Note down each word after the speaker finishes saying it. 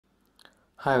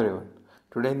Hi everyone.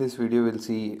 Today in this video we'll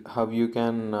see how you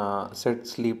can set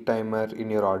sleep timer in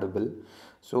your Audible.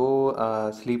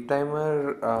 Sleep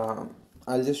timer,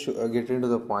 I'll just get into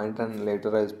the point and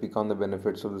later I'll speak on the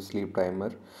benefits of the sleep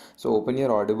timer. So open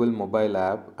your Audible mobile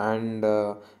app and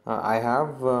I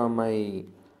have my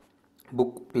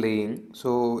book playing.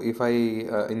 So if I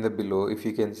in the below, if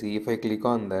you can see, if I click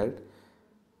on that,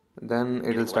 then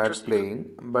it will start playing.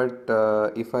 But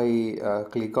if I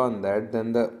click on that,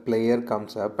 then the player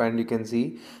comes up and you can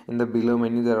see in the below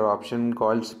menu there are option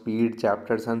called speed,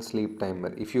 chapters and sleep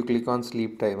timer. If you click on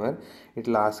sleep timer, it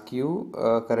will ask you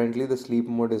currently the sleep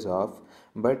mode is off,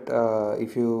 but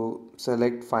if you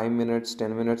select 5 minutes,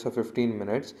 10 minutes or 15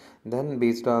 minutes, then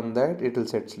based on that it will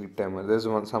set sleep timer. There's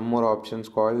some more options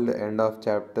called end of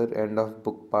chapter, end of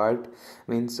book part,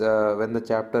 means when the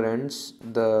chapter ends,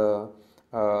 the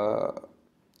uh,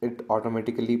 it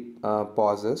automatically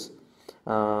pauses,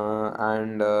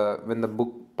 and when the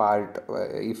book part,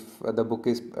 if the book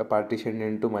is partitioned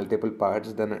into multiple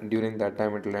parts, then during that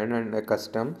time it will end, and a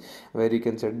custom where you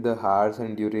can set the hours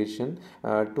and duration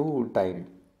to time.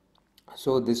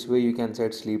 So this way you can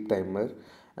set sleep timer.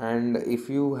 And if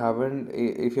you haven't,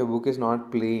 if your book is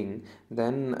not playing,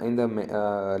 then in the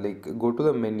like go to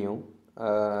the menu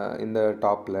in the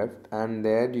top left, and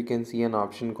there you can see an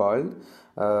option called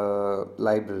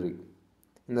library.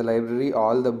 In the library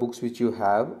all the books which you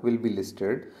have will be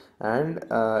listed, and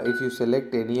if you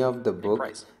select any of the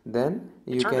book, then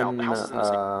you can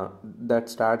that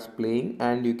starts playing,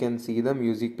 and you can see the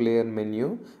music player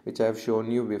menu which I have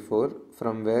shown you before,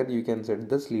 from where you can set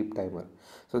the sleep timer.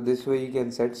 So this way you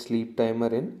can set sleep timer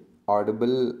in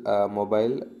Audible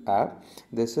mobile app.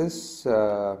 This is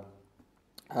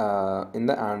in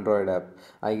the Android app.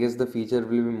 I guess the feature will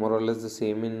be more or less the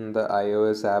same in the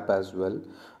iOS app as well.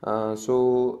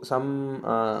 So some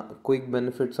quick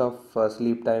benefits of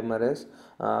sleep timer is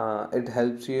it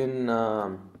helps you in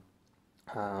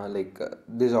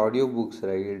these audio books,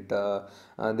 right?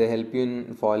 They help you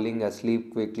in falling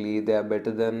asleep quickly. They are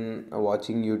better than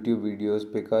watching YouTube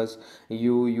videos because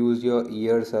you use your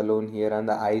ears alone here and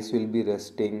the eyes will be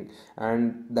resting,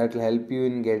 and that will help you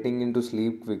in getting into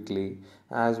sleep quickly,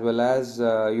 as well as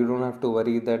you don't have to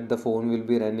worry that the phone will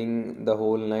be running the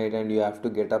whole night and you have to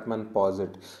get up and pause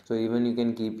it. So even you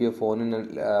can keep your phone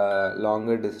in a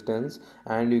longer distance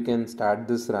and you can start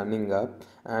this running up,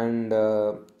 and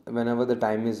whenever the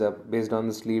time is up, based on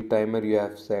the sleep timer you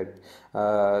have set,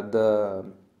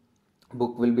 the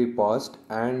book will be paused,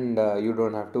 and you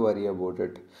don't have to worry about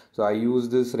it. So I use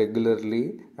this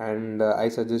regularly, and I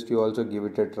suggest you also give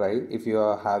it a try if you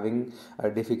are having a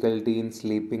difficulty in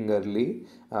sleeping early.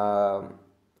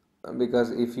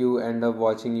 Because if you end up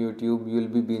watching YouTube, you will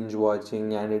be binge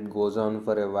watching and it goes on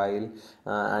for a while,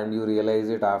 and you realize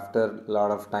it after a lot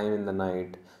of time in the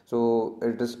night. So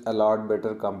it is a lot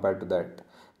better compared to that.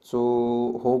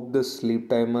 So hope this sleep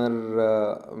timer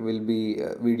will be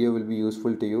video will be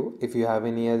useful to you. If you have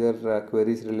any other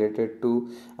queries related to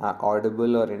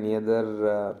Audible or any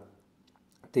other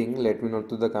thing, let me know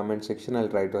to the comment section. I'll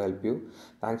try to help you.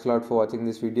 Thanks a lot for watching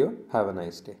this video. Have a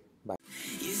nice day. Bye.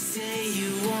 You say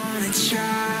you wanna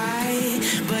try,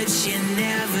 but you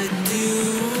never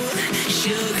do.